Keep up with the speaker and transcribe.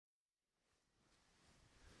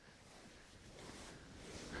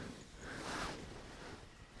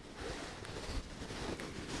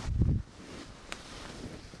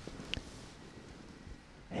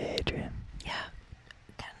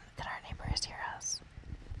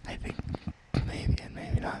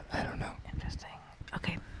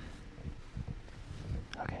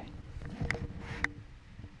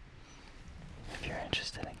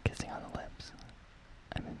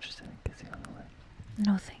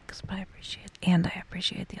Thanks, but I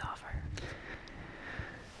appreciate the offer.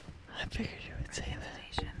 I figured you would say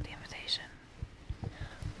The invitation.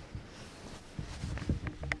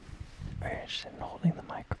 Are you interested in holding the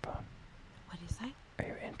microphone? What do you say? Are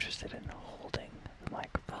you interested in holding the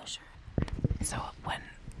microphone? Oh, sure. So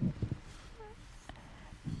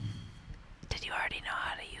did you already know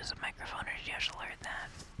how to use a microphone, or did you have to learn that?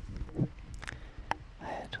 I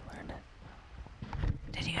had to learn it.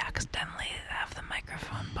 Did you accidentally have the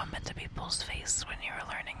microphone bump into people's face when you were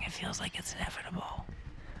learning? It feels like it's inevitable.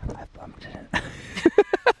 I bumped it.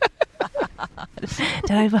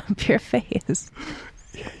 Did I bump your face?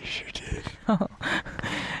 Yeah, you sure did. Oh.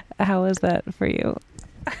 How was that for you?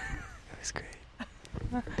 It was great.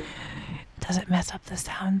 Does it mess up the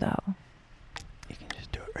sound, though? You can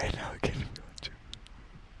just do it right now again if you want to.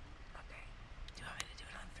 Okay. Do you want me to do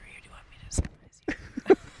it on 3, or do you want me to surprise you?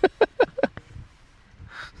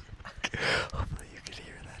 Hopefully you can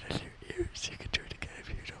hear that in your ears. You can do it again if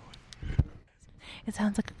you don't. It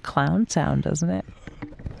sounds like a clown sound, doesn't it?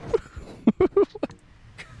 I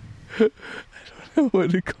don't know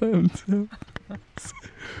what a clown sounds.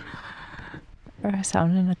 Or a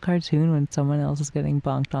sound in a cartoon when someone else is getting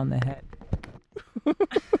bonked on the head.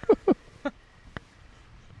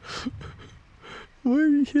 Why are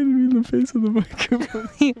you hitting me in the face with the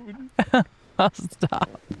microphone? I'll stop.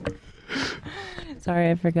 Sorry,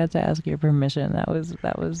 I forgot to ask your permission. That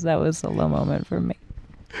was a low moment for me.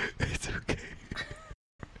 It's okay.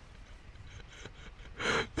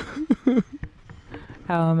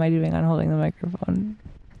 How am I doing on holding the microphone?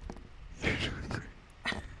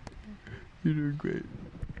 You're doing great.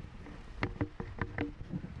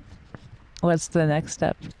 What's the next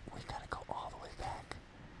step? We gotta go all the way back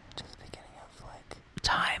to the beginning of,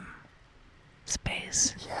 Time.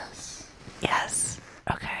 Space. Yes. Yes.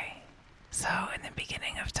 Okay. So, in the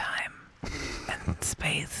beginning of time and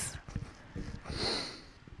space,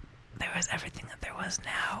 there was everything that there was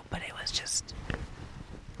now, but it was just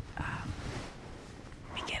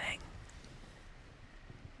beginning.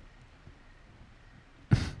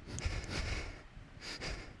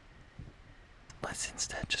 Let's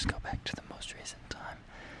instead just go back to the most recent time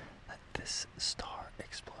that this star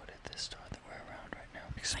exploded. This star that we're around right now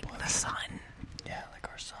exploded. Like the sun. Yeah, like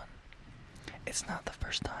our sun. It's not the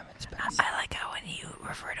first time it's been. I like how when you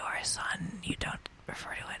refer to our sun, you don't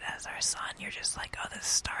refer to it as our sun. You're just like, oh, this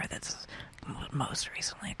star that's most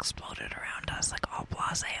recently exploded around us, like all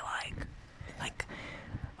blasé, like,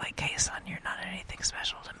 hey, sun, you're not anything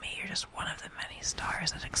special to me. You're just one of the many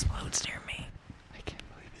stars that explodes near me. I can't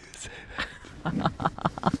believe you would say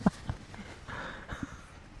that.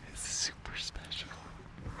 It's super special.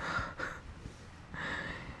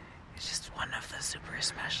 It's just one of the super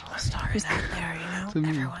special stars out there, you know?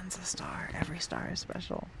 Everyone's a star. Every star is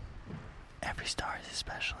special. Every star is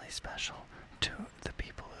especially special to the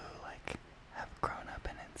people who, have grown up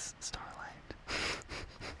in its starlight.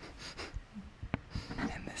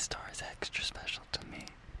 And this star is extra special to me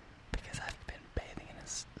because I've been bathing in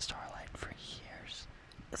its starlight for years.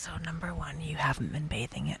 So, number one, you haven't been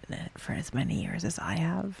bathing in it for as many years as I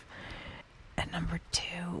have. And number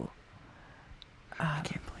two... I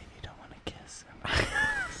can't believe you don't want to kiss.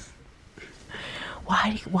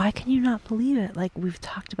 Why can you not believe it? Like, we've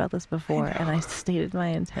talked about this before, and I stated my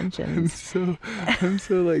intentions. I'm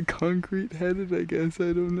so concrete headed, I guess.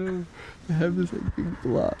 I don't know. I have this big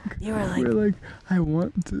block. You were like, where I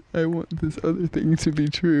want this other thing to be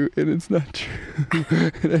true, and it's not true.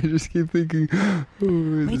 And I just keep thinking,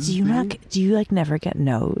 wait, do you never get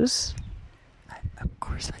no's? Of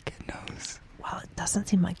course I get no's. Well, it doesn't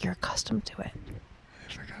seem like you're accustomed to it.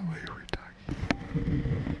 I forgot what you were talking.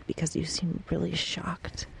 Because you seem really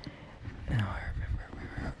shocked. No, I remember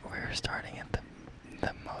we were starting at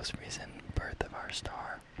the most recent birth of our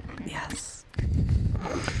star. Yes.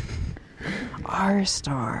 Our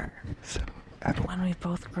star. So the one we've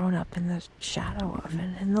both grown up in the shadow of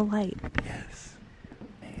and in the light. Yes.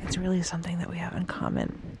 It's really something that we have in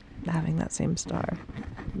common, having that same star.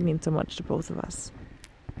 It means so much to both of us.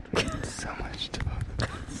 So much to both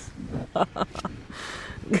of us.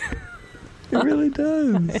 It really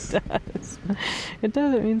does. It does. It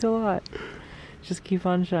does. It means a lot. Just keep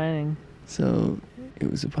on shining. So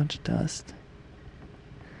it was a bunch of dust,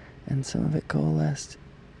 and some of it coalesced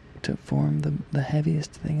to form the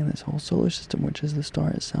heaviest thing in this whole solar system, which is the star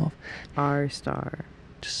itself. Our star.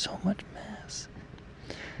 Just so much mass.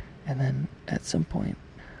 And then at some point,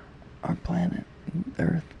 our planet,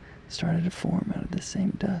 Earth, started to form out of the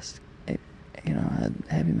same dust. It, had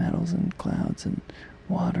heavy metals and clouds and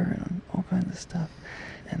water and all kinds of stuff.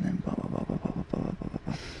 And then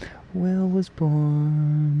Will was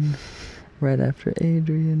born. right after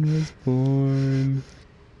Adrian was born.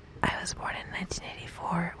 I was born in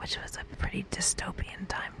 1984, which was a pretty dystopian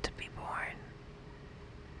time to be born.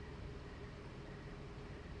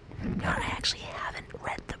 No, I actually haven't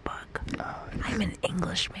read the book. Oh, I'm an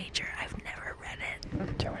English major. I've never read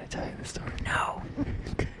it. do you want me to tell you the story? No.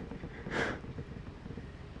 Okay.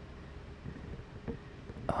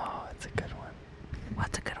 Oh, it's a good one.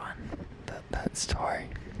 What's a good one? That story.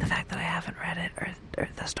 The fact that I haven't read it, or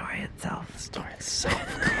the story itself? The story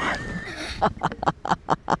itself. Come on.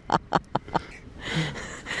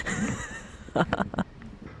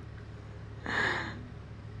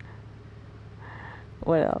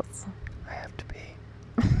 What else? I have to pee.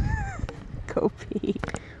 Go pee.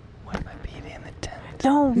 What am I peeing in the tent?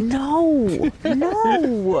 No.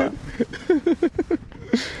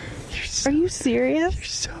 Are you serious? You're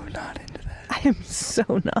so not into that. I am so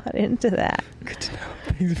not into that. Good to know.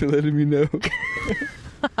 Thanks for letting me know.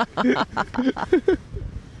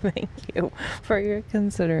 Thank you for your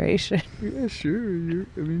consideration. Yeah, sure.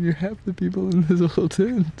 You're half the people in this whole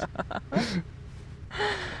tent.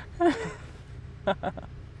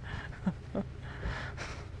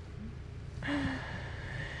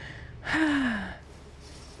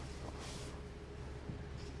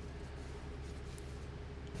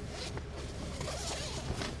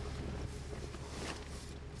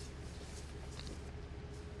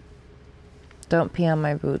 Don't pee on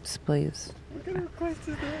my boots, please. What kind of request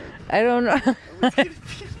is that? I don't know. I was gonna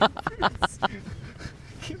pee on my boots. I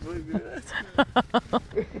can't believe you're asking.